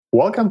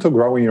Welcome to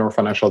Growing Your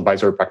Financial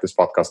Advisory Practice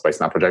podcast by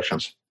Snap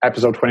Projections,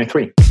 episode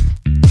 23.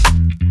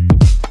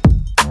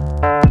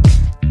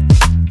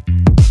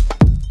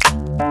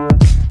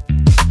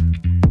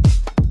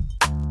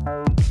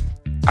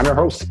 I'm your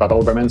host,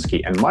 Pavel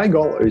Bermensky, and my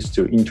goal is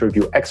to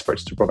interview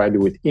experts to provide you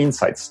with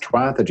insights,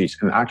 strategies,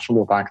 and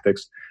actionable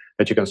tactics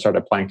that you can start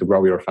applying to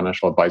grow your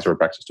financial advisory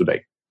practice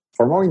today.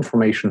 For more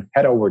information,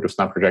 head over to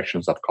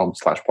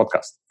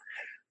snapprojections.com/podcast.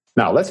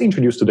 Now, let's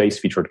introduce today's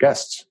featured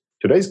guests.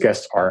 Today's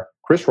guests are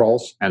Chris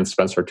Rawls and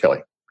Spencer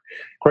Tilley.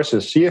 Chris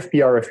is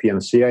CFP, RFP, and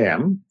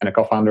CIM, and a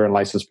co-founder and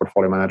licensed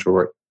portfolio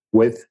manager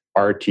with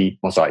RT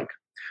Mosaic.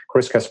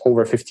 Chris has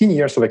over 15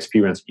 years of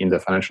experience in the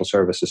financial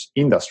services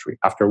industry.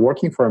 After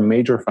working for a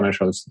major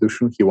financial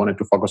institution, he wanted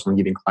to focus on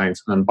giving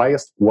clients an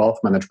unbiased wealth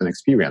management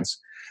experience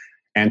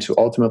and to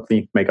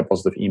ultimately make a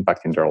positive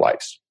impact in their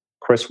lives.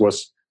 Chris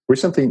was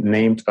recently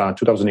named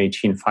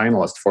 2018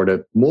 finalist for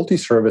the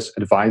Multi-Service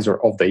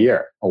Advisor of the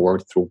Year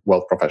award through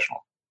Wealth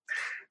Professional.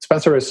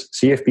 Spencer is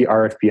CFP,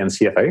 RFP, and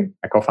CFA,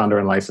 a co-founder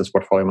and licensed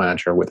portfolio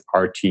manager with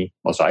RT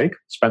Mosaic.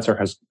 Spencer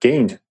has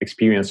gained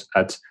experience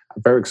at a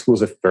very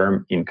exclusive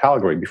firm in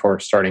Calgary before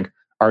starting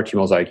RT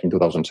Mosaic in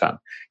 2010.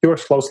 He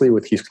works closely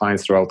with his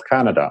clients throughout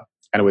Canada,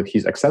 and with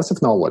his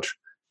extensive knowledge,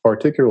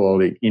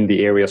 particularly in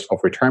the areas of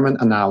retirement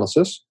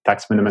analysis,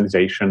 tax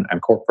minimization,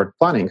 and corporate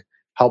planning,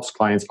 helps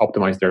clients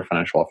optimize their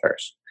financial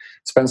affairs.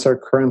 Spencer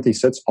currently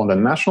sits on the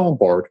national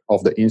board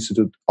of the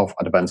Institute of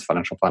Advanced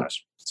Financial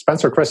Planners.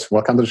 Spencer, Chris,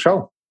 welcome to the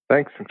show.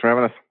 Thanks for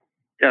having us.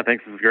 Yeah,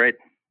 thanks. This is great,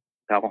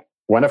 Pavel.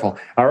 Wonderful.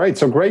 All right.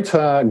 So great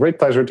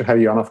pleasure to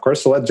have you on, of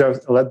course. So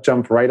let's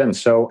jump right in.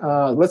 So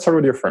let's start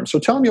with your firm. So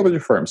tell me about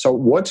your firm. So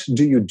what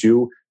do you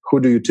do? Who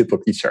do you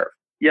typically serve?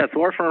 Yeah,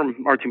 so our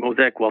firm, RT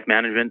Mosaic Wealth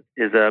Management,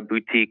 is a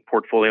boutique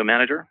portfolio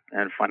manager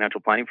and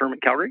financial planning firm in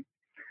Calgary.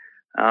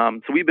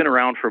 So we've been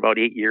around for about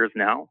 8 years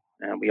now,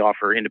 and we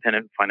offer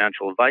independent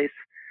financial advice.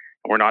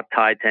 We're not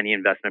tied to any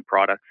investment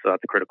products, so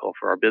that's critical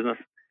for our business.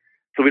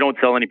 So we don't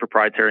sell any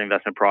proprietary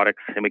investment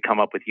products, and we come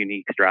up with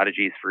unique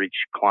strategies for each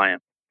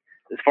client.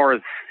 As far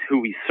as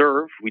who we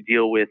serve, we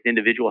deal with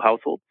individual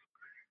households.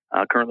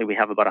 Currently, we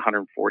have about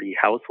 140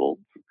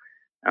 households,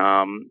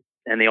 and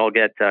they all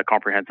get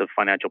comprehensive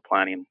financial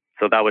planning.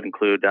 So that would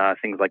include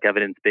things like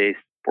evidence-based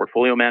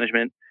portfolio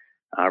management,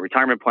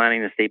 retirement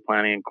planning, estate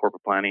planning,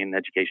 corporate planning,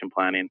 education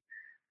planning.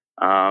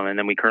 And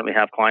then we currently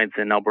have clients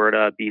in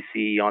Alberta,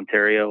 BC,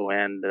 Ontario,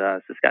 and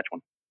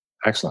Saskatchewan.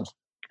 Excellent.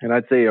 And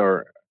I'd say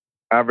our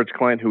average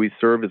client who we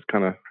serve is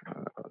kind of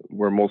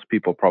where most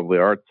people probably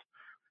are. It's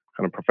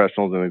kind of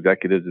professionals and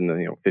executives in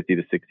the 50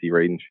 to 60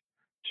 range,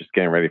 just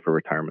getting ready for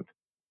retirement.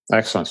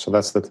 Excellent. So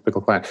that's the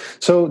typical client.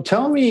 So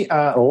tell me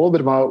a little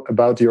bit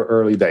about your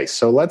early days.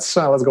 So let's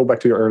go back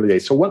to your early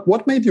days. So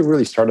what made you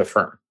really start a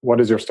firm? What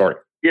is your story?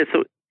 Yeah.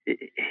 So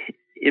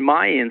in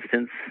my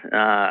instance,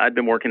 I'd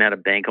been working at a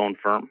bank-owned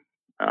firm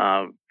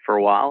for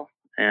a while,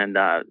 and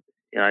I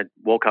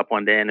woke up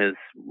one day and it's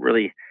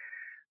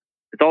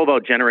all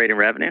about generating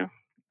revenue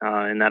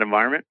in that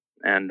environment.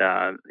 And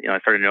I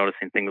started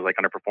noticing things like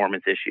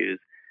underperformance issues,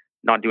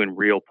 not doing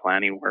real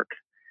planning work.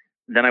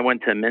 Then I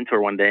went to a mentor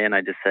one day and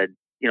I just said,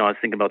 I was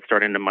thinking about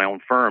starting my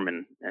own firm,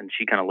 and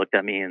she kind of looked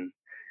at me and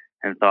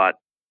thought,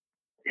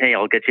 hey,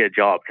 I'll get you a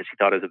job, because she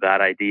thought it was a bad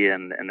idea.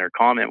 And their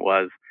comment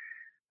was,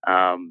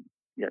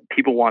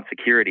 people want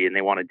security and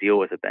they want to deal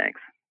with the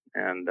banks.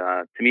 And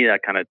to me,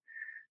 that kind of,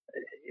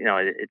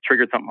 it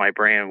triggered something in my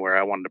brain where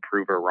I wanted to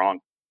prove her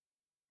wrong.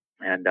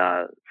 And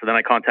so then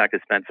I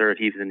contacted Spencer.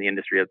 He was in the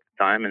industry at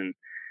the time,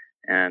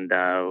 and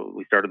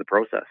we started the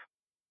process.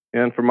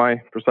 And from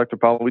my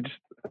perspective, Paul, we just,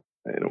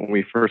 when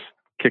we first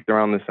kicked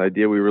around this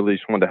idea, we really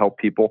just wanted to help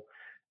people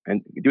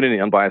and do it in an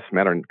unbiased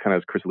manner, and kind of,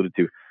 as Chris alluded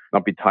to,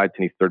 not be tied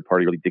to any third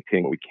party really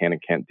dictating what we can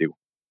and can't do.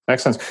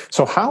 Excellent.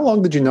 So how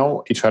long did you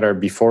know each other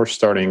before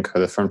starting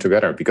the firm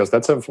together? Because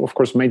that's, of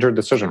course, a major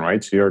decision,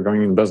 right? So you're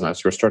going in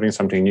business, you're starting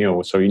something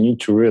new. So you need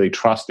to really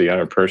trust the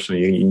other person.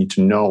 You need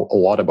to know a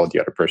lot about the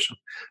other person.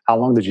 How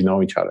long did you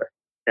know each other?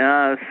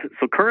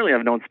 So currently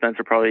I've known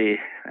Spencer probably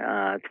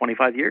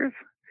 25 years.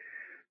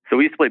 So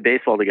we used to play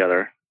baseball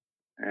together.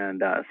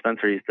 And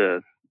Spencer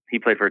he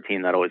played for a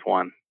team that always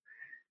won.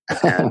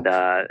 And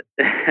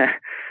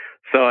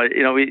so,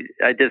 we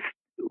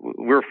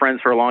were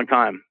friends for a long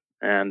time.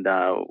 And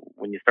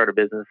when you start a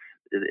business,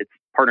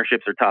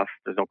 partnerships are tough.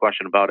 There's no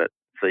question about it.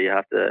 So you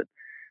have to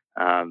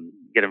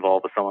get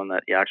involved with someone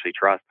that you actually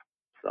trust.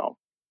 So.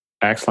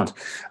 Excellent.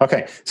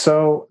 Okay,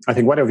 so I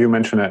think one of you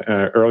mentioned it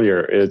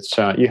earlier. It's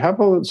you have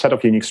a set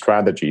of unique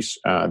strategies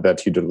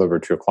that you deliver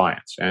to your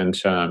clients, and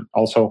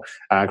also,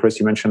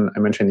 Chris, I mentioned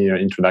in your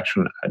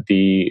introduction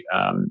the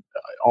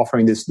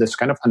offering this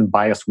kind of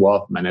unbiased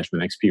wealth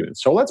management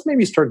experience. So let's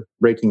maybe start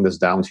breaking this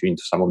down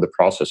into some of the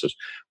processes.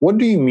 What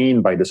do you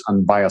mean by this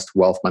unbiased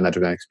wealth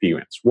management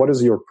experience? What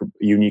is your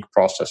unique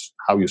process?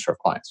 How you serve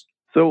clients?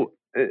 So.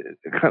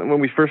 When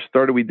we first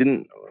started,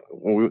 there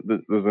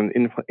was an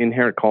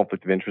inherent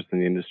conflict of interest in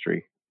the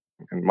industry,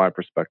 in my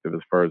perspective, as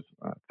far as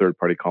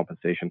third-party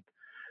compensation.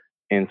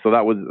 And so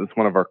that's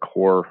one of our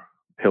core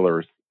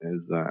pillars,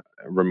 is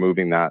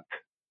removing that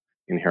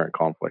inherent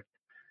conflict.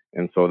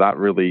 And so that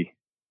really,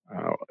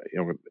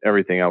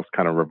 everything else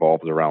kind of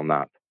revolves around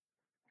that.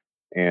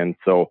 And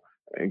so,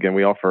 again,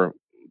 we offer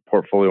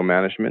portfolio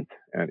management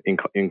and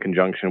in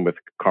conjunction with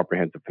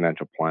comprehensive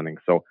financial planning.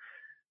 So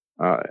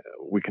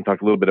we can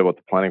talk a little bit about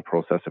the planning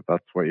process if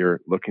that's what you're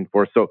looking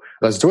for. So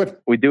let's do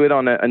it. We do it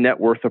on a net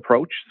worth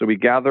approach. So we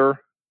gather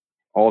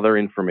all their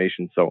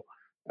information. So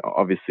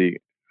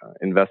obviously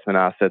investment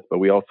assets, but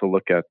we also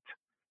look at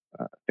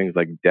things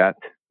like debt,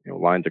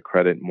 lines of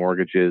credit,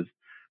 mortgages,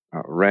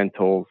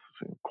 rentals,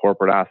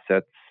 corporate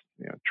assets,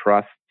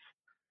 trusts.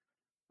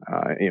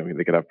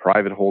 They could have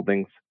private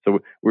holdings. So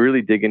we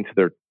really dig into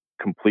their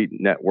complete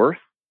net worth,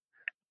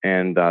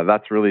 and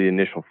that's really the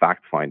initial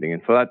fact finding.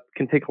 And so that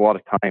can take a lot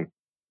of time,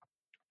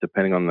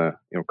 depending on the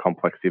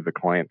complexity of the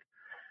client.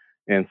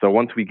 And so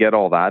once we get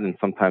all that, and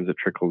sometimes it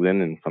trickles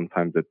in, and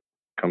sometimes it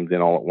comes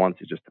in all at once.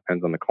 It just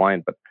depends on the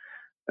client. But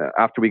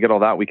after we get all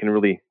that, we can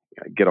really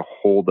get a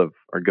hold of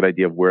or a good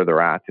idea of where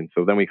they're at. And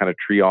so then we kind of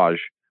triage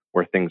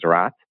where things are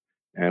at,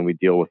 and we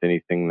deal with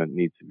anything that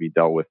needs to be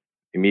dealt with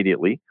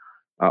immediately.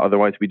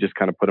 Otherwise, we just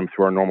kind of put them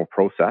through our normal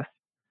process.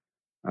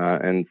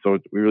 And so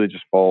we really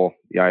just follow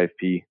the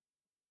IFP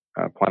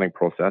planning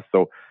process.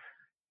 So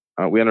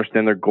we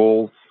understand their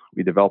goals,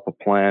 we develop a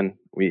plan,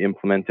 we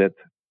implement it,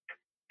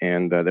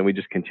 and then we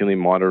just continually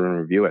monitor and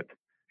review it.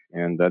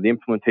 And the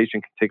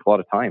implementation can take a lot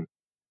of time,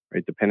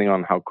 right? Depending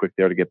on how quick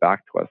they are to get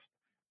back to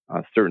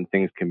us. Certain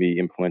things can be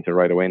implemented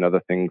right away, and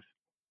other things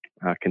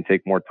can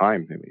take more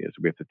time. So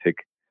we have to take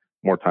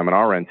more time on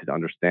our end to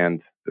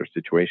understand their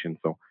situation.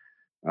 So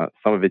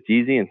some of it's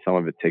easy, and some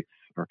of it takes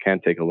or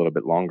can take a little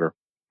bit longer.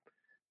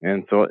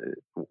 And so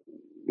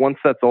once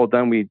that's all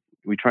done, we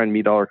try and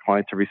meet all our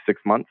clients every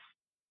 6 months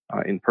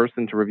in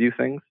person to review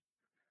things.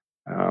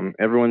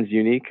 Everyone's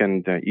unique,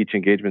 and each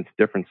engagement's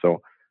different.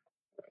 So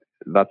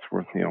that's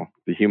where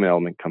the human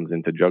element comes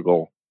in to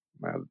juggle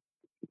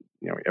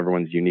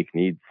everyone's unique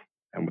needs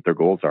and what their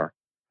goals are.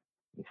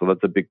 And so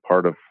that's a big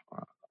part of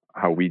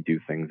how we do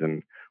things,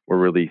 and we're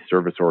really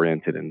service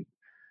oriented, and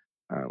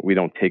we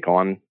don't take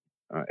on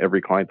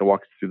every client that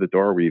walks through the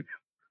door.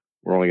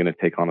 We're only going to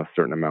take on a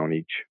certain amount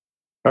each.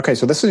 Okay,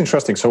 so this is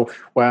interesting. So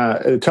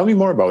tell me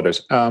more about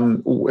it.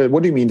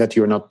 What do you mean that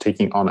you're not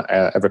taking on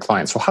every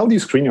client? So how do you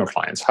screen your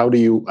clients? How do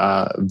you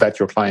vet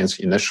your clients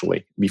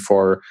initially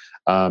before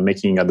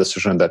making a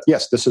decision that,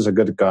 yes, this is a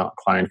good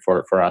client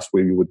for us.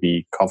 We would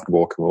be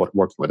comfortable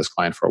working with this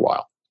client for a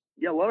while?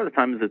 Yeah, a lot of the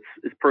times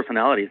it's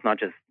personality. It's not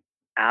just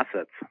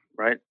assets,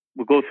 right?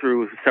 We'll go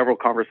through several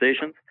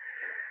conversations.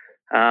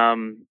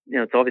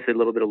 It's obviously a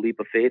little bit of leap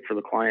of faith for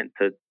the client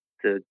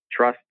to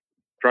trust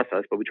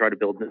us, but we try to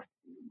build as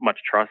much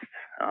trust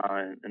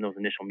in those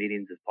initial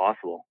meetings as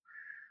possible.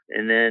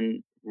 And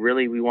then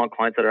really we want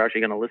clients that are actually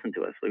going to listen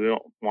to us. We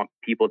don't want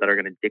people that are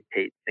going to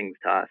dictate things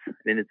to us. I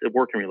mean, it's a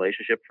working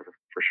relationship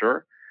for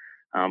sure.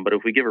 But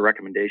if we give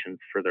recommendations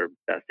for their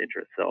best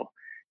interest, so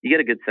you get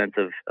a good sense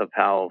of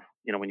how,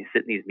 when you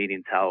sit in these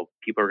meetings, how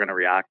people are going to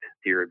react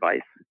to your advice.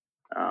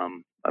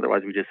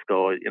 Otherwise we just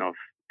go,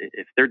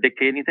 if they're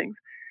dictating things,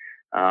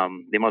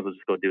 they might as well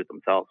just go do it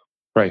themselves.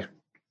 Right.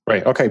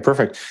 Okay.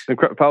 Perfect. And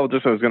Pavel,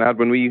 just I was going to add,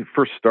 when we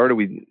first started,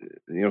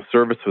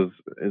 service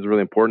is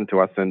really important to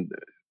us, and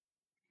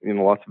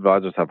lots of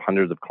advisors have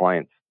hundreds of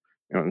clients,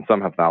 and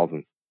some have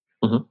thousands,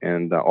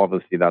 and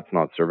obviously that's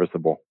not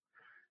serviceable.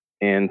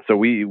 And so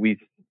we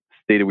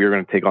stated we were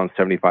going to take on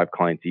 75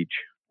 clients each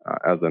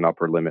as an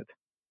upper limit,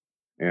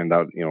 and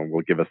that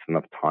will give us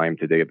enough time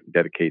to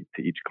dedicate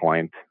to each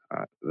client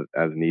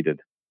as needed.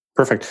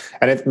 Perfect.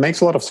 And it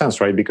makes a lot of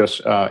sense, right?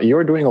 Because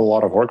you're doing a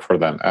lot of work for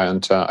them.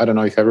 And I don't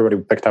know if everybody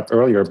picked up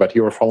earlier, but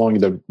you are following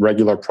the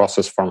regular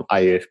process from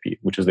IAFP,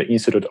 which is the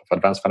Institute of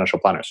Advanced Financial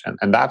Planners.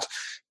 And that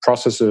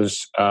process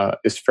is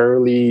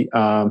fairly,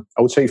 I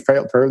would say,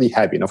 fairly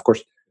heavy. And of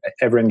course,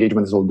 every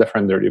engagement is a little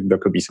different. There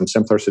could be some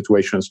simpler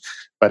situations,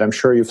 but I'm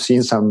sure you've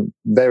seen some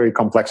very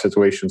complex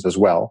situations as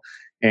well.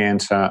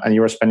 And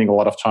you are spending a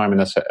lot of time, and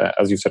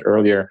as you said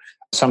earlier,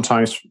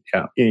 sometimes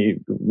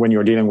when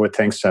you're dealing with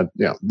things that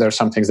there are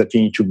some things that you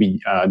need to be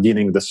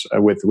dealing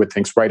with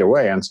things right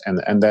away,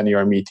 and then you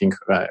are meeting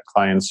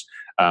clients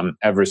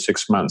every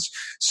 6 months.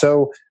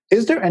 So,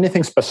 is there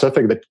anything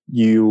specific that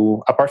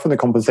you, apart from the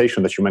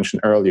compensation that you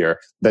mentioned earlier,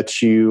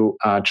 that you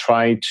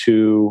try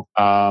to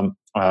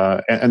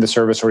and the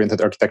service-oriented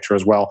architecture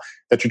as well,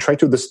 that you try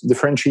to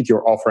differentiate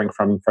your offering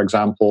from, for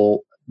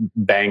example,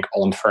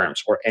 bank-owned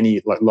firms or any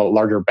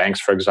larger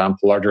banks, for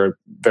example,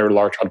 very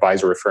large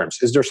advisory firms?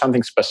 Is there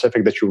something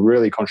specific that you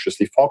really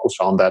consciously focus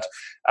on that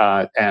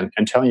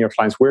and telling your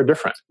clients we're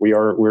different,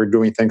 we're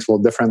doing things a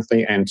little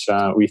differently, and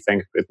we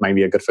think it might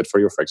be a good fit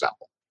for you, for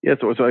example? Yeah,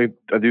 so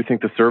I do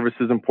think the service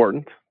is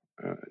important.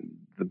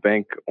 The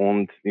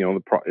bank-owned,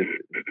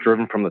 it's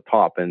driven from the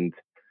top, and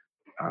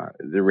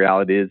the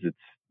reality is it's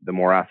the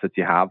more assets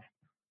you have,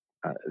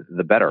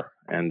 the better.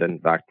 And in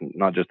fact,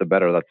 not just the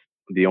better, that's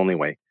the only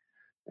way.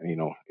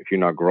 If you're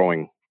not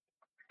growing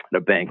at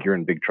a bank, you're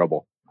in big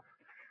trouble.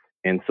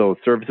 And so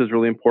service is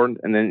really important.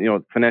 And then,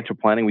 financial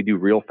planning, we do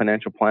real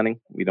financial planning.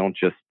 We don't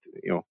just,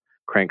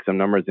 crank some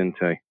numbers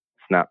into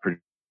SNAP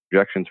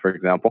projections, for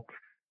example,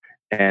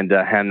 and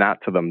hand that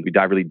to them. We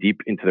dive really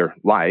deep into their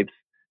lives,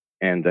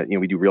 and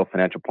we do real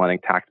financial planning,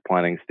 tax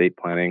planning, estate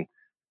planning,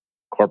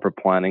 corporate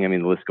planning. I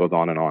mean, the list goes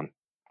on and on.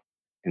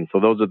 And so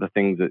those are the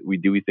things that we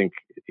do. We think,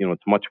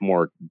 it's much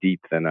more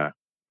deep than a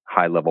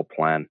high level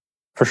plan.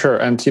 For sure.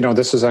 And,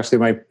 this is actually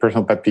my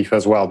personal pet peeve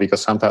as well,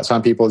 because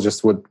some people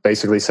just would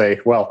basically say,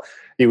 well,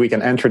 we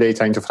can enter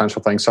data into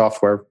financial planning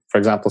software, for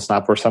example,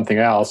 Snap or something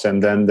else,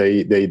 and then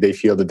they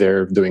feel that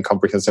they're doing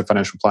comprehensive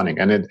financial planning.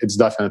 And it's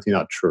definitely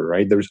not true,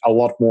 right? There's a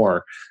lot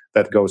more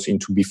that goes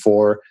into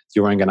before,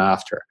 during, and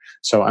after.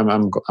 So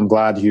I'm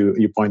glad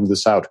you pointed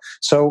this out.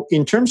 So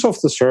in terms of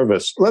the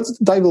service, let's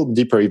dive a little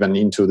deeper even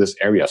into this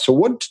area. So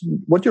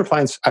what your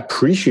clients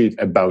appreciate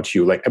about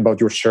you, like about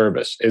your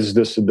service? Is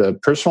this the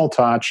personal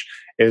touch?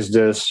 Is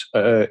this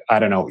I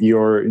don't know,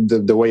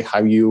 the way how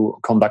you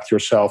conduct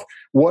yourself?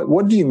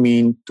 What do you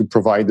mean to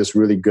provide this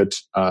really good,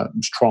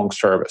 strong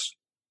service?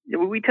 Yeah,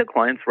 we tell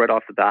clients right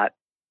off the bat,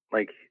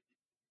 like,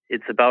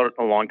 it's about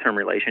a long-term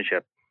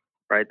relationship,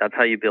 right? That's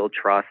how you build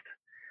trust.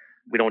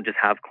 We don't just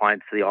have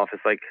clients to the office.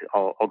 Like,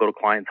 I'll go to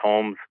clients'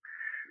 homes.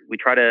 We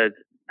try to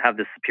have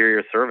this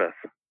superior service,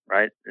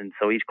 right? And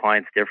so each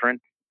client's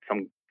different.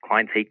 Some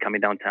clients hate coming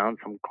downtown.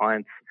 Some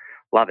clients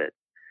love it.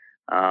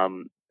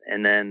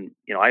 And then,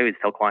 I always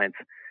tell clients,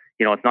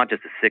 it's not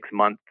just a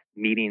 6-month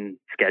meeting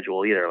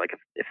schedule either. Like,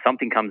 if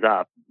something comes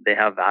up, they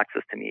have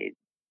access to me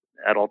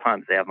at all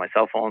times. They have my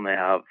cell phone. They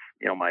have,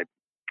 my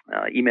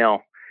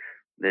email.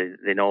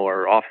 They know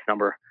our office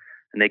number,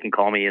 and they can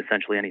call me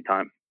essentially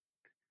anytime.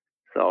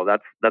 So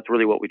that's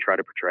really what we try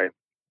to portray.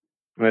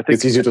 I think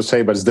it's easy to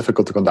say, but it's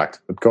difficult to conduct.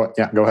 But go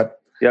ahead.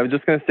 Yeah, I was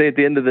just going to say at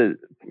the end of the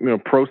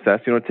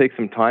process, it takes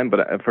some time.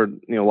 But I've heard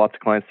lots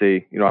of clients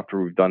say,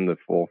 after we've done the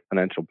full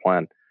financial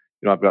plan,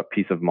 I've got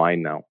peace of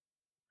mind now,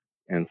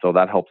 and so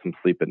that helps them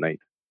sleep at night.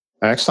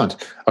 Excellent.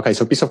 Okay,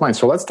 so peace of mind.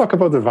 So let's talk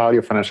about the value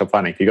of financial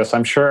planning, because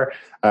I'm sure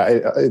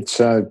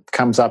it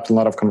comes up in a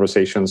lot of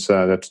conversations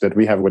that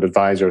we have with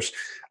advisors.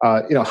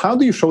 How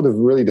do you show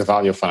the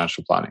value of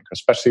financial planning,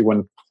 especially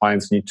when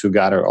clients need to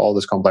gather all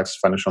this complex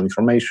financial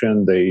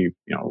information? They,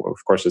 of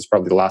course, it's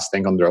probably the last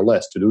thing on their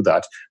list to do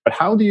that. But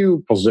how do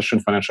you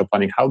position financial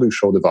planning? How do you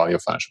show the value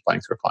of financial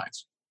planning to your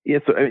clients? Yeah,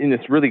 so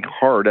it's really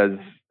hard as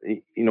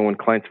when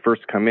clients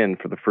first come in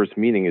for the first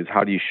meeting. Is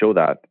how do you show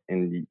that?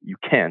 And you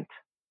can't.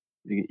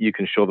 You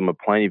can show them a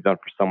plan you've done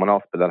for someone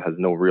else, but that has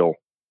no real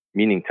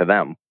meaning to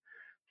them.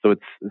 So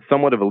it's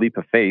somewhat of a leap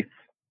of faith.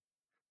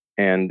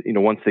 And,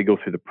 once they go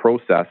through the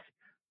process,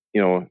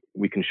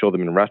 we can show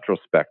them in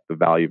retrospect the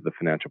value of the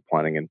financial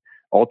planning. And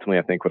ultimately,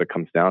 I think what it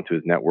comes down to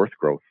is net worth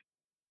growth.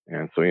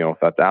 And so, if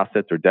that's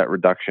assets or debt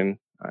reduction,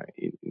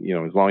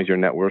 as long as your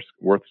net worth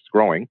is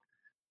growing,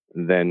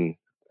 then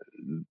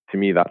to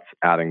me, that's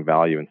adding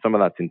value. And some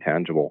of that's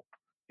intangible.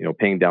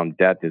 Paying down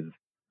debt is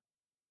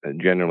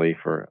generally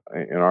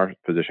in our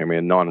position,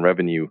 a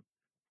non-revenue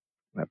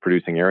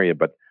producing area,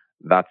 but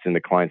that's in the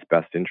client's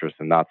best interest,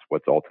 and that's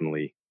what's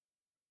ultimately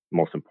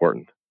most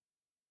important.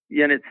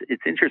 Yeah, and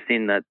it's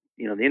interesting that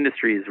the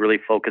industry is really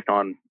focused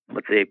on,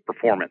 let's say,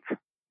 performance,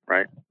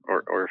 right,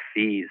 or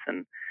fees,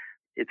 and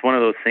it's one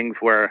of those things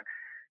where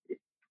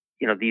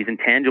these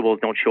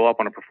intangibles don't show up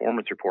on a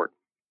performance report,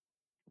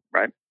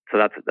 right? So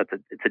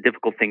it's a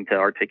difficult thing to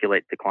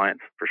articulate to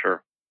clients for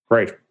sure.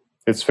 Right.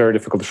 It's very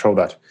difficult to show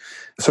that.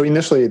 So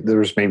initially,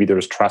 there's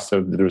trust,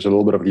 there's a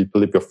little bit of a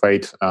leap of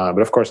faith.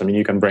 But of course,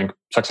 you can bring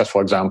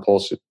successful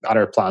examples,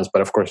 other plans,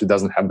 but of course, it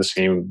doesn't have the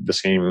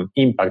same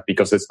impact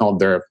because it's not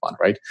their plan,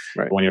 right?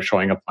 When you're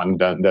showing a plan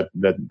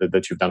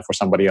that you've done for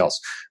somebody else.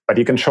 But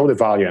you can show the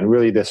value, and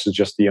really, this is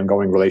just the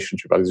ongoing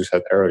relationship, as you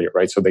said earlier,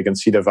 right? So they can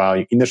see the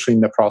value initially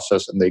in the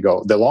process, and they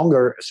go. The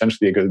longer,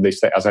 essentially, they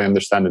stay, as I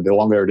understand it, the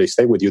longer they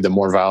stay with you, the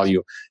more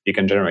value you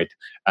can generate,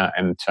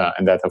 and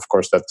that, of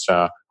course, that's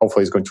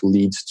hopefully is going to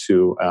lead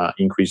to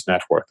increased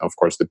net worth, of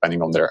course,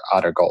 depending on their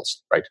other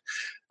goals, right?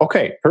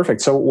 Okay,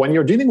 perfect. So when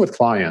you're dealing with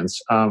clients,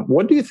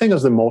 what do you think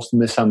is the most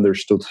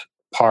misunderstood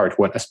part,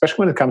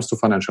 especially when it comes to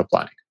financial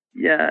planning?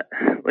 Yeah,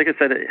 like I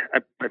said, I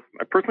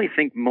personally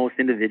think most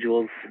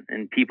individuals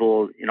and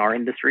people in our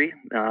industry,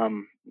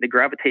 they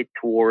gravitate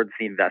towards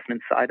the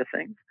investment side of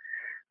things.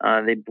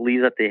 They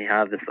believe that they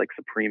have this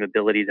supreme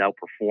ability to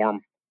outperform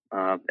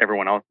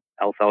everyone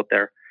else out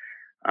there.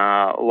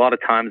 A lot of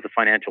times the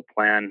financial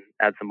plan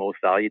adds the most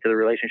value to the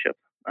relationship,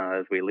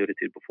 as we alluded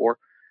to before.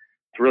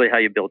 It's really how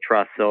you build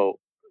trust. So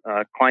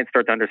clients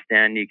start to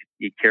understand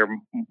you care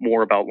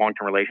more about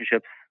long-term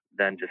relationships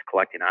than just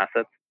collecting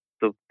assets.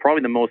 So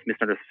probably the most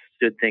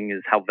misunderstood thing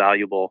is how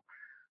valuable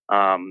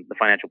the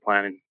financial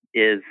plan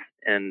is,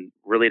 and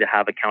really to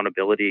have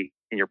accountability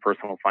in your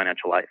personal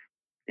financial life.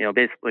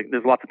 Basically,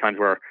 there's lots of times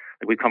where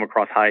we come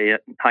across high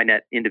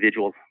net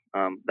individuals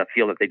that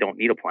feel that they don't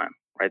need a plan,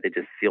 right? They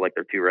just feel like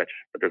they're too rich.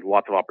 But there's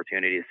lots of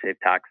opportunities to save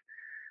tax,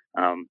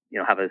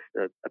 have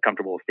a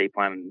comfortable estate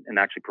plan, and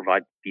actually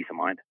provide peace of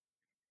mind.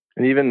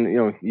 And even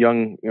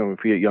young, if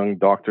we get young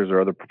doctors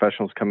or other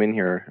professionals come in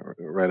here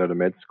right out of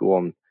med school,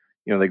 and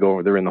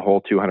they're in the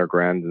whole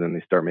 $200,000, and then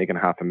they start making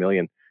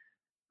 $500,000.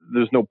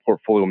 There's no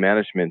portfolio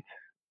management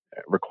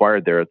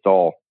required there. It's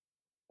all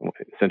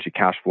essentially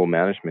cash flow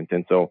management.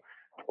 And so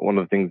one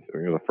of the things,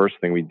 the first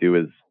thing we do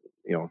is,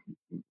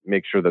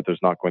 make sure that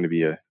there's not going to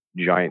be a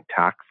giant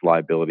tax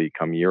liability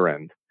come year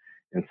end.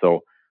 And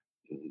so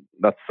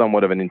that's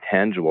somewhat of an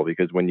intangible,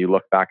 because when you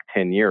look back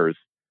 10 years,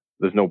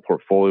 there's no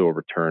portfolio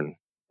return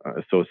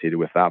associated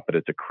with that, but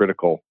it's a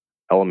critical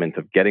element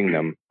of getting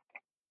them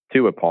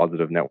to a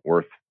positive net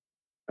worth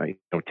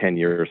 10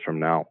 years from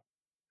now.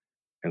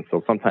 And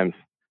so sometimes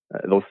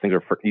those things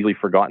are easily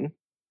forgotten,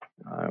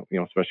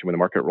 especially when the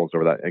market rolls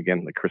over. That,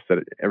 again, like Chris said,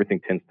 everything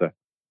tends to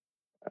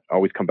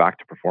always come back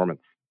to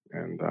performance,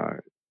 and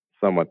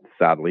somewhat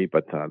sadly,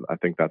 but I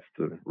think that's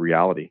the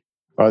reality.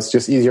 Well, it's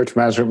just easier to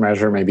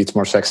measure. Maybe it's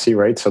more sexy,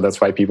 right? So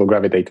that's why people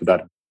gravitate to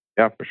that.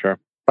 Yeah, for sure.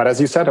 But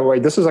as you said,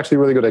 this is actually a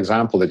really good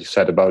example that you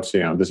said about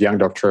this young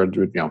doctor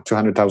with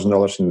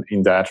 $200,000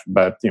 in debt,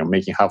 but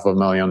making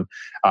 $500,000.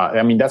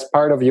 I mean, that's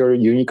part of your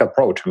unique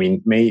approach. I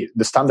mean,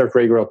 the standard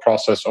regular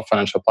process of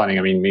financial planning.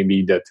 I mean,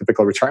 maybe the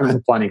typical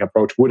retirement planning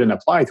approach wouldn't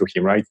apply to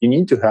him, right? You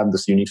need to have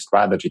this unique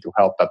strategy to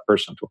help that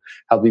person, to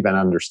help them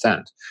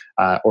understand,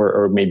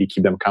 or maybe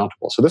keep them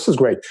accountable. So this is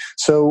great.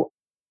 So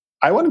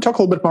I want to talk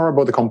a little bit more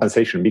about the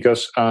compensation,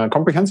 because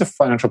comprehensive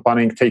financial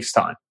planning takes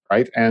time,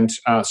 right? And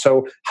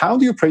so how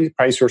do you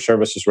price your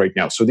services right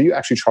now? So do you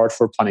actually charge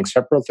for planning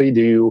separately?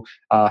 Do you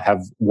have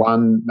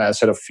one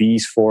set of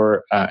fees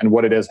for, and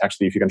what it is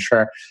actually, if you can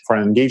share, for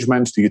an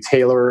engagement? Do you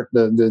tailor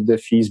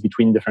the fees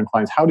between different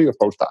clients? How do you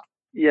approach that?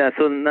 Yeah,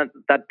 so in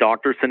that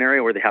doctor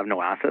scenario where they have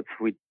no assets,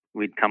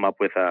 we'd come up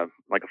with a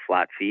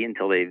flat fee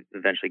until they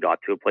eventually got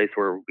to a place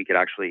where we could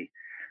actually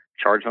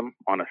charge them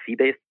on a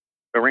fee-based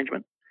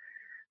arrangement.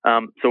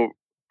 So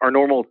our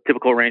normal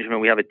typical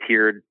arrangement, we have a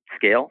tiered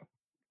scale,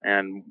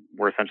 and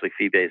we're essentially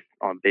fee-based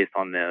based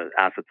on the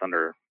assets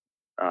under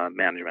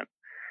management.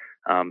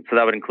 So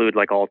that would include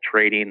like all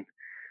trading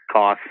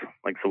costs,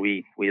 so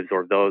we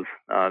absorb those.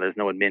 There's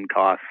no admin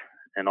costs,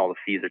 and all the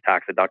fees are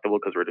tax deductible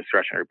because we're a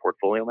discretionary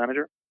portfolio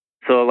manager.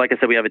 So like I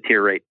said, we have a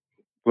tier rate.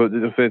 Well,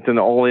 it's an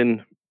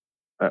all-in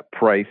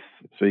price,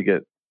 so you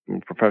get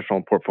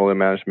professional portfolio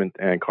management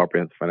and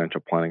comprehensive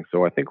financial planning.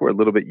 So I think we're a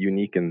little bit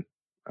unique in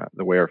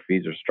the way our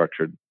fees are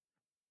structured.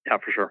 Yeah,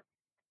 for sure.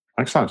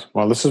 Excellent.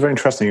 Well, this is very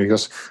interesting,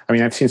 because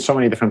I've seen so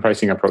many different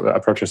pricing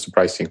approaches to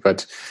pricing,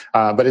 but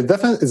it's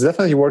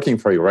definitely working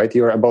for you, right?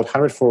 You're about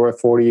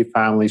 140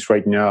 families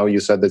right now. You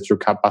said that your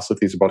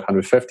capacity is about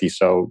 150,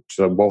 so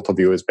both of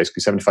you is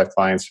basically 75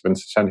 clients,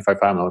 75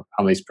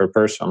 families per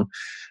person.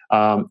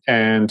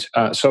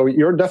 So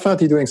you're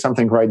definitely doing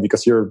something right,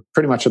 because you're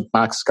pretty much at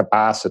max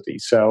capacity.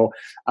 So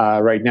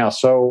right now,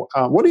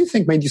 what do you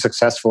think made you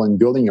successful in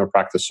building your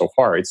practice so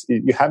far?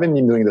 You haven't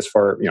been doing this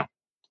for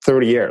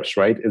 30 years,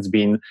 right? It's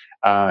been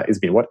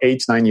what,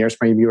 8-9 years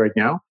maybe right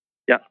now?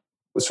 Yeah.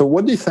 So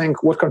what do you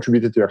think, what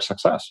contributed to your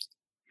success?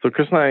 So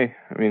Chris and I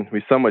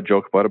we somewhat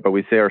joke about it, but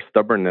we say our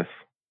stubbornness.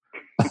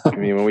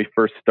 When we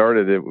first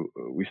started it,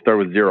 we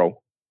started with zero.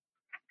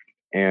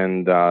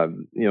 And,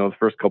 the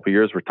first couple of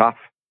years were tough.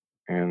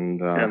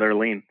 And they're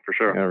lean, for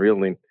sure. Yeah, real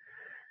lean.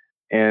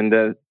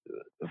 And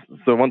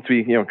so once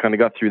we, kind of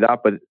got through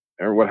that,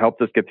 what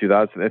helped us get through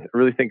that is, I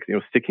really think,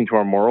 sticking to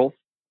our morals.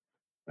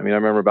 I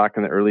remember back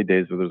in the early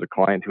days where there was a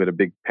client who had a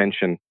big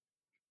pension,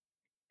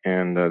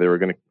 and they were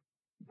going to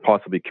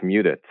possibly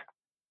commute it.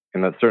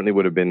 And that certainly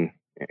would have been,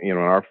 in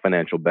our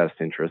financial best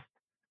interest,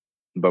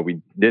 but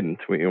we didn't.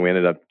 We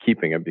ended up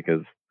keeping it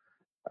because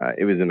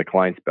it was in the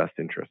client's best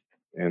interest.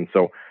 And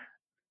so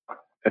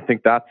I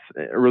think that's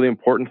a really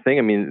important thing.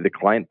 The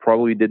client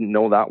probably didn't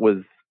know that was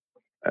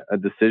a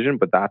decision,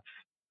 but that's,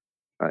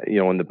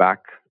 in the back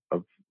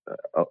of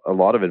a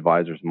lot of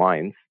advisors'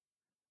 minds,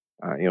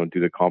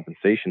 due to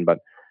compensation. But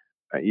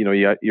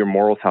your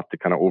morals have to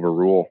kind of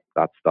overrule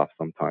that stuff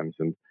sometimes.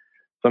 And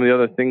some of the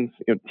other things,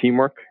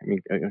 teamwork.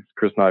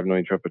 Chris and I have known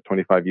each other for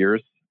 25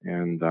 years,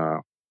 and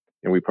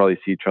we probably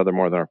see each other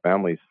more than our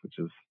families, which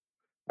is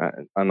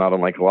not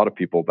unlike a lot of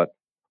people. But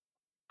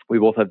we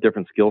both have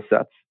different skill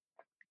sets,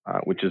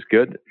 which is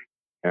good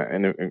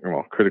and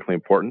critically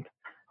important.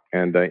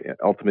 And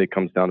ultimately, it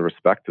comes down to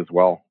respect as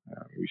well.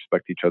 We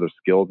respect each other's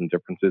skills and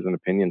differences and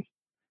opinions,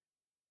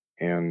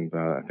 and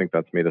I think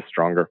that's made us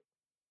stronger.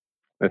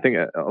 I think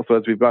also,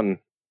 as we've gotten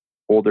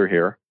older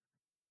here,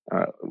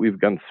 we've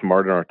gotten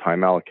smarter in our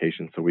time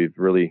allocation. So we've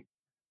really,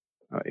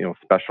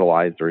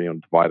 specialized or,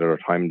 divided our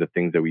time into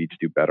things that we each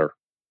do better.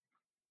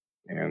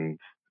 And,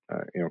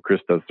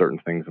 Chris does certain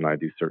things and I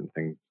do certain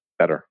things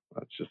better.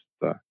 That's just,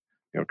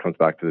 it comes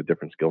back to the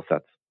different skill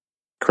sets.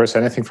 Chris,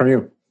 anything from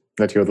you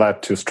that you would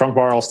add to strong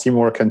morals,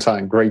 teamwork, and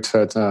time, great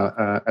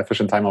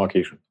efficient time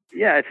allocation?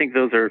 Yeah, I think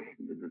those are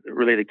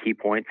really the key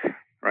points,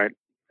 right?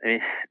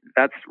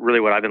 That's really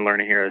what I've been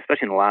learning here,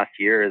 especially in the last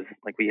year, is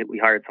like we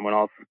hired someone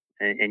else,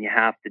 and you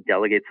have to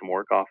delegate some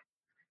work off,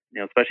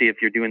 especially if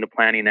you're doing the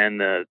planning and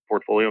the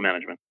portfolio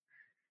management,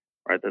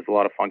 right? There's a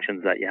lot of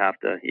functions that you have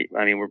to,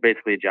 we're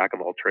basically a jack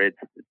of all trades,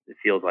 it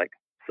feels like.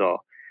 So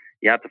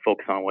you have to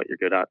focus on what you're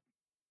good at.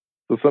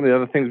 So some of the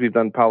other things we've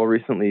done, Paolo,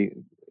 recently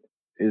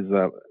is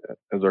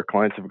as our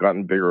clients have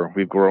gotten bigger,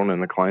 we've grown, and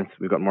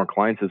we've got more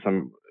clients, is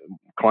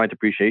client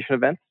appreciation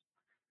events.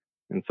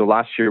 And so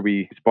last year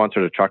we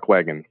sponsored a chuck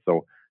wagon.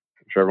 So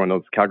I'm sure everyone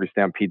knows Calgary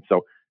Stampede.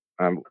 So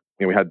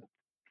we had,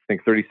 I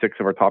think, 36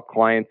 of our top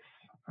clients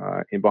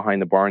in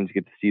behind the barns.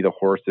 You get to see the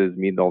horses,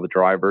 meet all the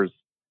drivers,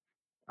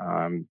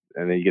 and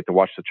then you get to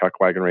watch the chuck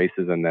wagon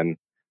races, and then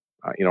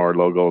our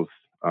logos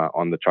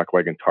on the chuck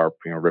wagon tarp,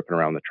 ripping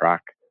around the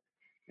track.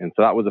 And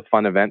so that was a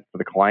fun event for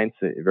the clients,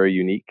 very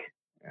unique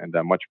and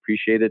much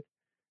appreciated.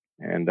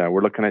 And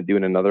we're looking at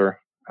doing another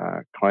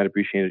client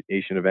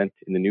appreciation event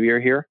in the new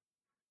year here.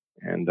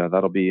 And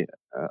that'll be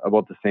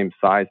about the same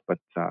size, but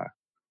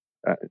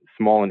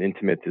small and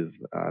intimate is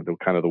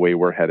the way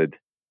we're headed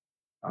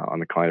on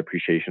the client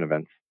appreciation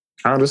events.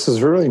 Oh, this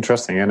is really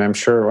interesting. And I'm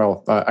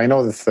sure, I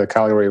know that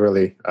Calgary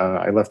really,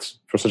 I lived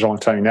for such a long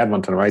time in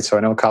Edmonton, right? So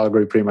I know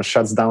Calgary pretty much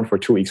shuts down for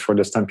 2 weeks for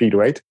the Stampede,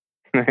 right?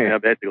 Yeah,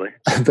 basically.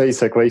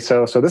 Basically.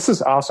 So this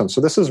is awesome. So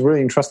this is really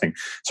interesting.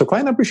 So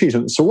client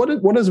appreciation. So what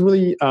is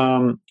really,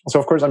 so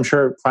of course, I'm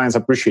sure clients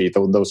appreciate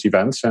those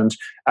events. And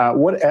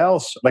what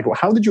else, like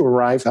how did you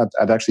arrive at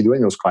actually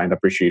doing those client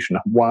appreciation?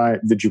 Why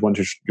did you want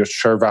to just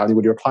share value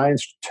with your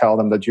clients, tell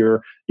them that you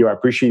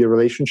appreciate the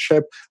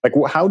relationship? Like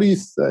how do you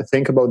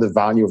think about the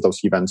value of those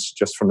events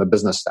just from a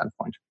business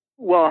standpoint?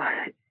 Well,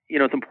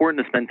 it's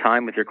important to spend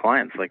time with your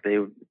clients. Like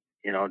you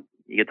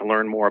get to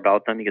learn more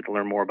about them. You get to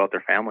learn more about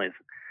their families.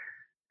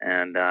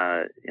 And,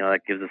 that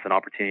gives us an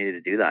opportunity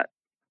to do that,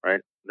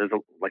 right? There's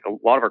a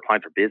lot of our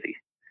clients are busy.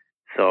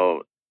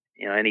 So,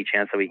 any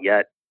chance that we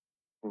get,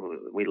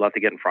 we'd love to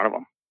get in front of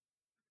them.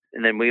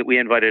 And then we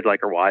invited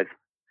our wives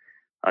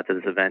to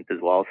this event as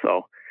well.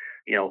 So,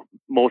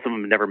 most of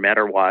them never met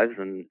our wives,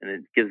 and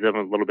it gives them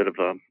a little bit of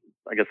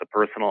a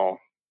personal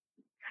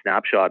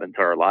snapshot into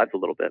our lives a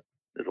little bit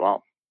as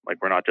well. Like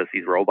we're not just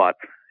these robots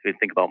who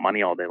think about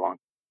money all day long.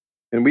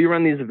 And we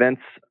run these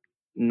events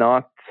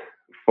not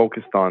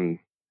focused on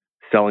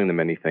selling them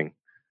anything.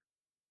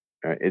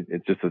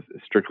 It's just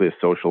strictly a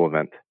social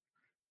event.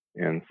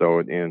 And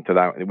so to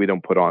that, we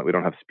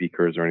don't have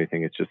speakers or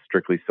anything. It's just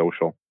strictly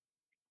social.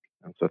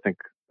 And so I think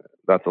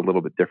that's a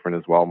little bit different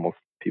as well. Most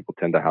people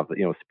tend to have,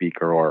 a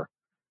speaker or,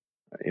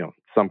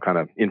 some kind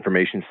of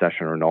information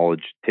session or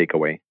knowledge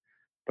takeaway.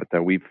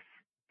 But we've,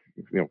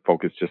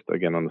 focused just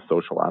again on the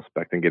social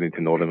aspect and getting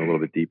to know them a little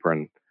bit deeper,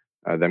 and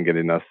them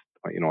getting us,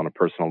 on a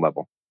personal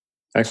level.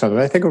 Excellent.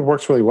 And I think it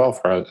works really well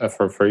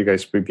for you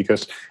guys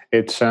because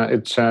it's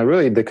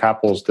really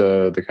decouples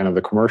the kind of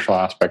the commercial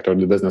aspect or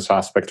the business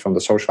aspect from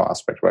the social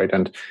aspect, right?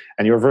 And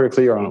you're very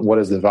clear on what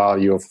is the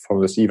value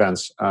from these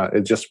events.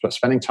 It's just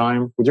spending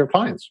time with your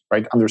clients,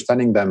 right?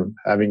 Understanding them,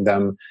 having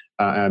them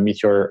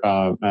meet your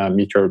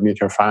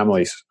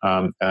families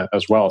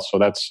as well. So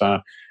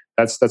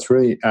that's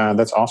really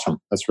that's awesome.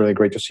 That's really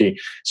great to see.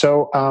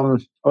 So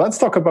let's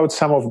talk about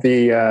some of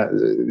the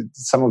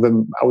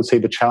I would say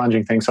the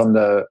challenging things on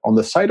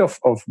the side of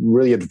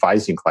really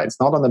advising clients,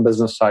 not on the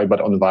business side,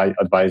 but on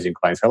advising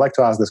clients. I like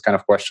to ask this kind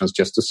of questions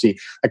just to see,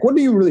 like, what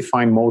do you really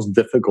find most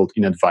difficult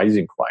in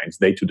advising clients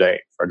day to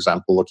day? For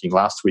example, looking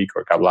last week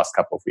or last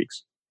couple of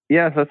weeks.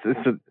 Yeah,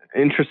 it's an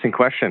interesting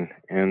question,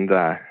 and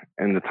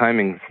the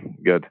timing's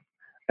good.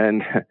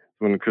 And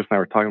when Chris and I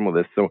were talking about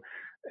this, so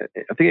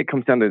I think it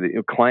comes down to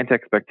the client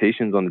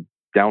expectations on the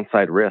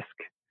downside risk.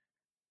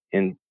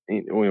 And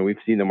we've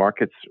seen the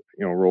markets,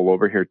 roll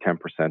over here 10%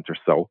 or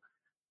so,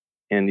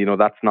 and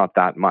that's not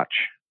that much.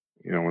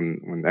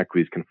 When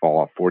equities can fall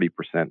off 40%,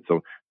 so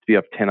to be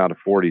up 10 out of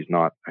 40 is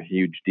not a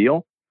huge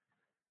deal.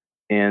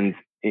 And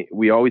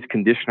we always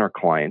condition our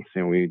clients,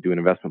 and we do an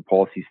investment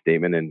policy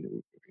statement, and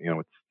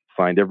it's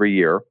signed every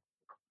year,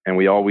 and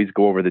we always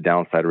go over the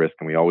downside risk,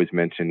 and we always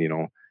mention,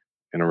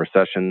 in a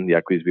recession the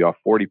equities be off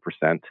 40%.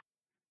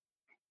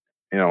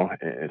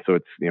 So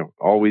it's,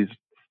 always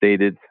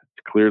stated,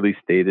 it's clearly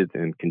stated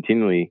and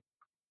continually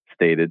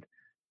stated.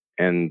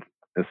 And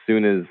as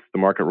soon as the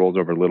market rolls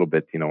over a little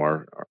bit,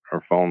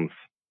 our phones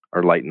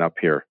are lighting up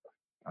here.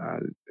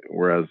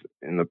 Whereas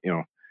in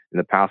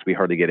the past, we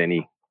hardly get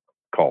any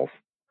calls.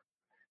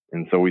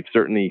 And so we've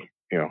certainly,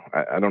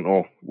 I don't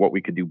know what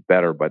we could do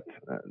better, but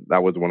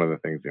that was one of the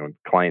things,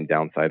 client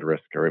downside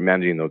risk or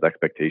managing those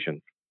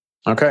expectations.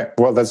 Okay,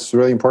 well, that's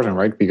really important,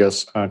 right?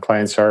 Because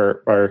clients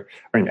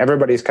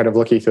everybody's kind of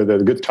looking to the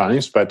good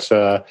times, but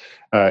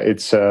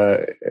it's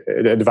the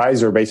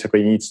advisor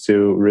basically needs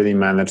to really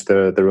manage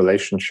the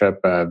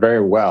relationship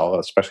very well,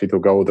 especially to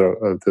go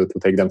to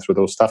take them through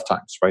those tough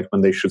times, right?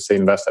 When they should stay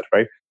invested,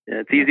 right?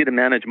 Yeah, it's easy to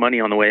manage money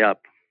on the way up.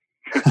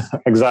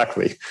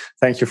 Exactly.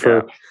 Thank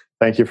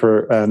you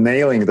for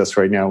nailing this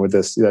right now with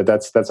this.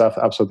 That's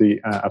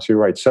absolutely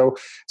right. So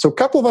a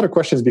couple of other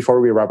questions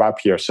before we wrap up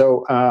here.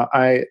 So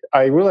I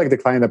really like the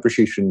client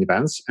appreciation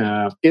events.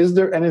 Is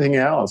there anything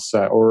else,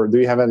 or do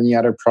you have any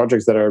other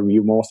projects that are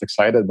you most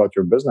excited about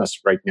your business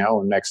right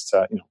now in the next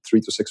 3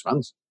 to 6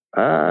 months?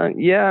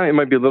 Yeah, it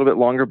might be a little bit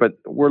longer, but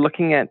we're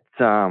looking at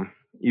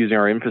using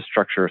our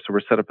infrastructure. So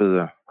we're set up as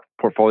a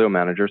portfolio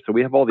manager. So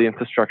we have all the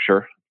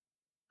infrastructure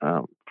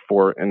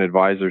for an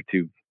advisor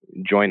to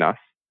join us.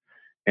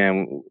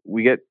 And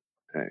we get,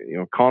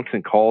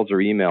 constant calls or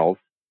emails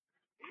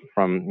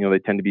from, they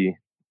tend to be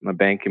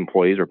bank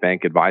employees or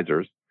bank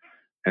advisors,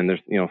 and they're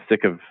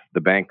sick of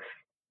the banks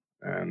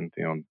and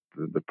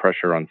the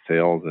pressure on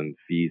sales and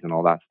fees and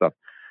all that stuff.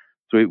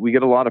 So we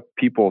get a lot of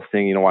people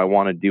saying, I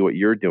want to do what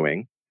you're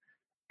doing,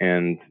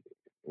 and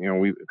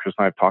Chris and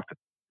I have talked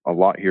a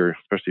lot here,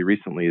 especially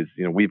recently. Is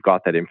we've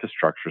got that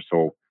infrastructure,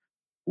 so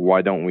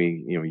why don't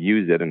we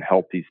use it and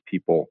help these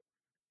people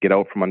get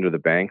out from under the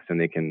banks,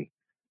 and they can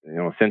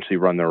essentially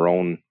run their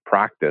own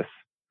practice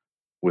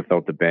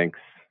without the banks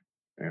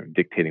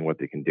dictating what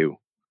they can do.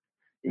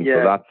 And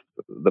so that's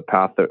the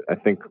path that I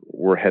think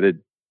we're headed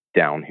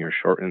down here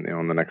short in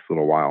the next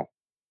little while.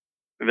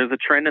 There's a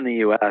trend in the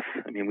U.S.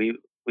 I mean,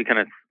 we kind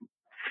of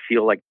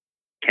feel like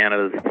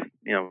Canada's,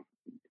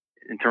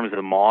 in terms of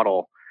the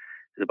model,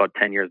 is about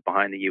 10 years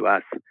behind the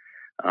U.S.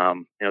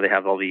 They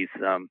have all these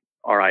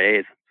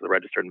RIAs, so the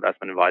Registered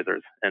Investment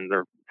Advisors, and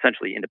they're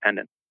essentially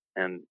independent.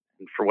 And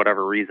for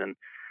whatever reason,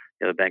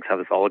 the banks have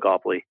this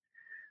oligopoly,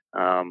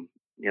 on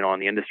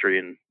the industry.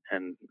 And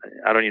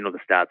I don't even know the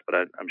stats, but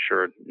I'm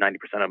sure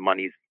 90% of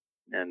monies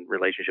and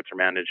relationships are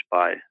managed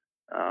by,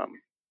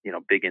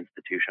 big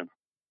institutions.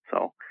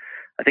 So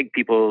I think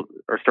people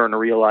are starting to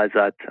realize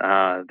that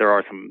there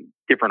are some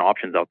different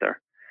options out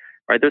there,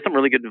 right? There's some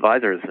really good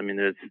advisors. I mean,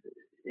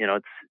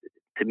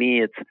 to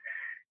me,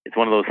 it's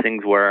one of those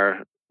things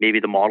where maybe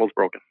the model's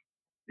broken.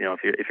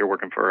 If you're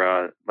working for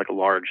a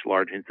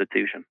large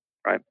institution,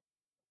 right?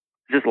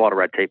 It's just a lot of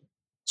red tape.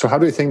 So how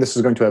do you think this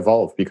is going to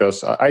evolve?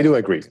 Because I do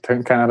agree,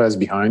 Canada is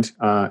behind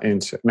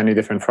in many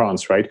different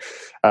fronts, right?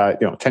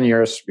 10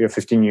 years,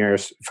 15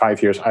 years,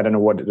 5 years. I don't know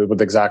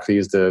what exactly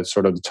is the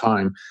sort of the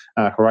time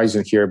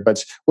horizon here.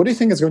 But what do you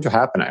think is going to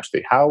happen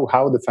actually? How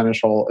the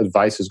financial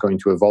advice is going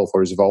to evolve,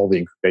 or is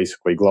evolving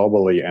basically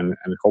globally and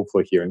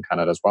hopefully here in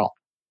Canada as well?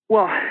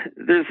 Well,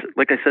 there's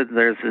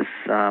this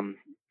kind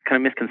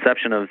of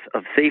misconception of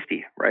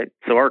safety, right?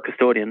 So our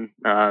custodian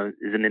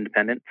is an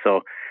independent.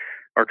 So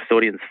our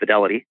custodian's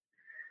Fidelity.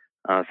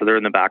 So they're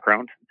in the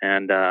background,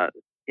 and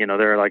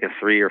they're like a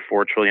 $3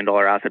 or $4 trillion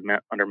asset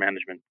under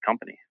management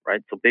company,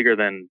 right? So bigger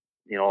than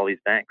all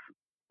these banks,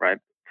 right?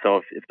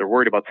 So if they're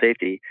worried about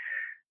safety,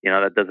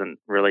 that doesn't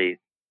really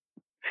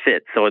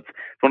fit. So it's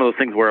one of those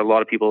things where a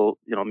lot of people,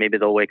 maybe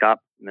they'll wake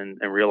up and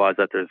realize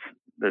that there's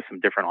some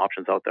different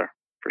options out there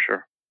for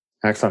sure.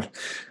 Excellent.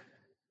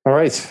 All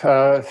right,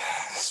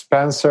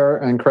 Spencer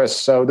and Chris.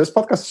 So this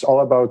podcast is all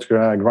about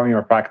growing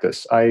your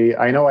practice.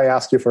 I know I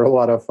asked you for a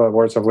lot of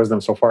words of wisdom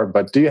so far,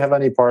 but do you have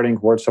any parting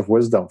words of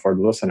wisdom for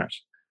the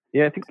listeners?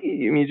 Yeah, I think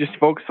you just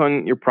focus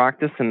on your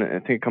practice, and I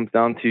think it comes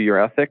down to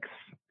your ethics,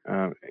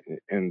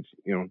 and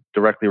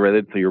directly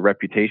related to your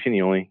reputation.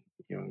 You only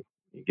you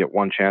get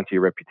one chance of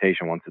your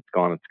reputation. Once it's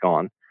gone, it's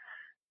gone.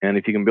 And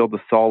if you can build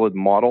a solid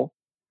model,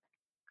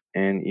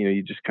 and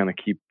you just kind of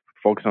keep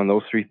focusing on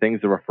those three things,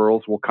 the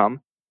referrals will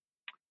come.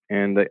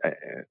 And I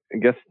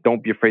guess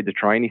don't be afraid to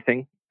try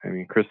anything. I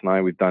mean, Chris and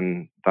I, we've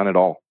done it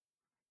all,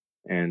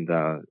 and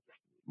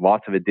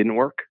lots of it didn't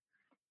work,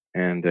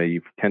 and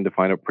you tend to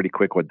find out pretty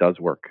quick what does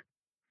work.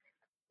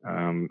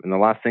 And the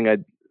last thing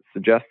I'd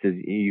suggest is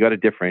you got to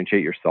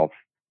differentiate yourself.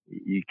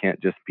 You can't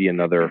just be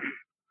another,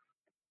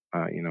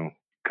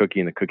 cookie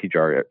in the cookie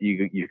jar.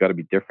 You've got to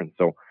be different.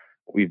 So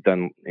we've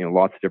done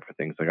lots of different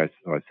things. Like I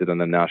sit on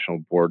the national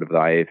board of the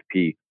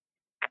IAFP.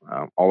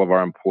 All of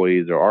our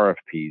employees are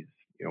RFPs.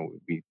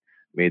 We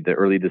made the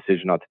early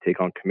decision not to take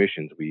on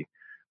commissions. We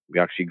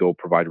actually go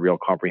provide real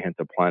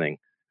comprehensive planning.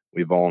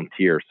 We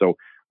volunteer. So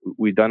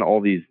we've done all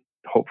these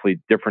hopefully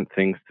different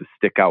things to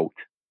stick out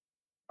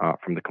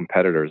from the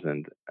competitors,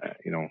 and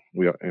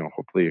we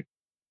hopefully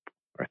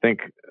I think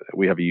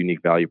we have a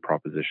unique value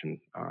proposition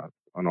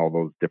on all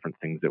those different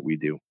things that we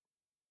do.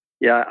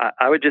 Yeah,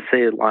 I would just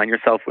say align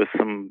yourself with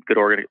some good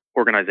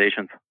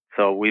organizations.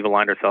 So we've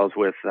aligned ourselves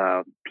with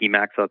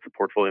PMAC, so that's the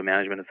Portfolio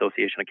Management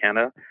Association of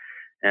Canada,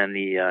 and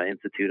the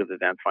Institute of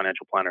Advanced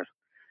Financial Planners.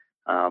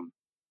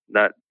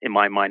 That, in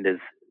my mind, is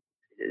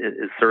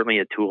certainly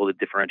a tool to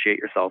differentiate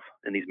yourself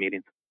in these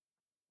meetings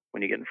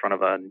when you get in front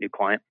of a new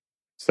client.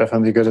 It's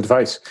definitely good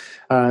advice.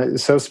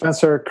 So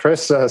Spencer,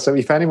 Chris, so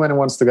if anyone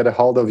wants to get a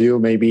hold of you,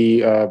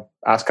 maybe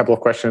ask a couple of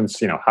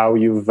questions, how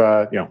you've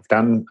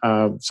done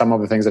some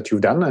of the things that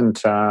you've done,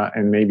 and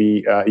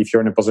maybe if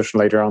you're in a position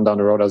later on down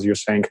the road, as you're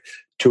saying,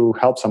 to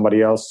help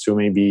somebody else to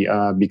maybe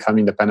become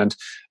independent,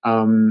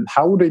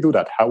 how would they do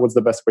that? What's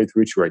the best way to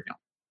reach you right now?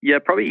 Yeah,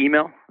 probably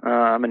email.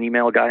 I'm an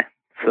email guy.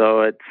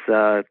 So it's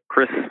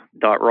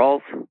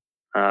chris.rawls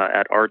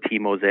at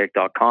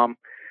rtmosaic.com.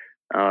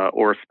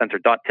 Or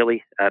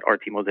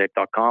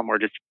spencer.tilley@rtmosaic.com, or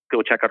just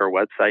go check out our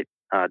website,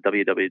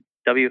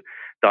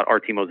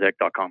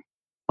 www.rtmosaic.com.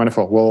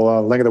 Wonderful.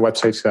 We'll link the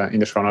website in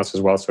the show notes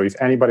as well. So if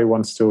anybody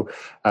wants to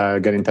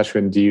get in touch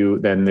with you,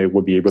 then they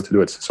will be able to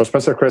do it. So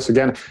Spencer, Chris,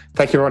 again,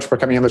 thank you very much for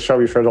coming on the show.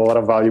 You shared a lot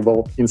of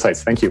valuable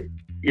insights. Thank you.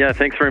 Yeah,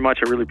 thanks very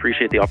much. I really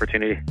appreciate the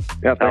opportunity.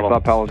 Yeah, thanks a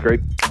lot, pal. It was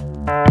great.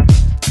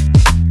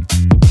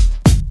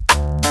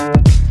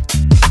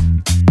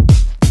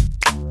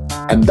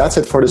 And that's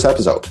it for this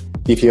episode.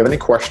 If you have any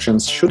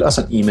questions, shoot us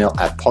an email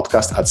at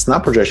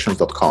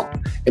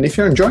podcast@snapprojections.com. And if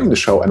you're enjoying the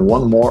show and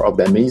want more of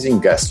the amazing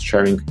guests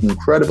sharing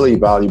incredibly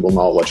valuable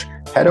knowledge,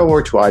 head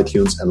over to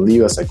iTunes and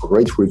leave us a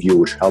great review,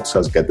 which helps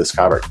us get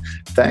discovered.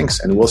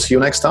 Thanks, and we'll see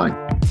you next time.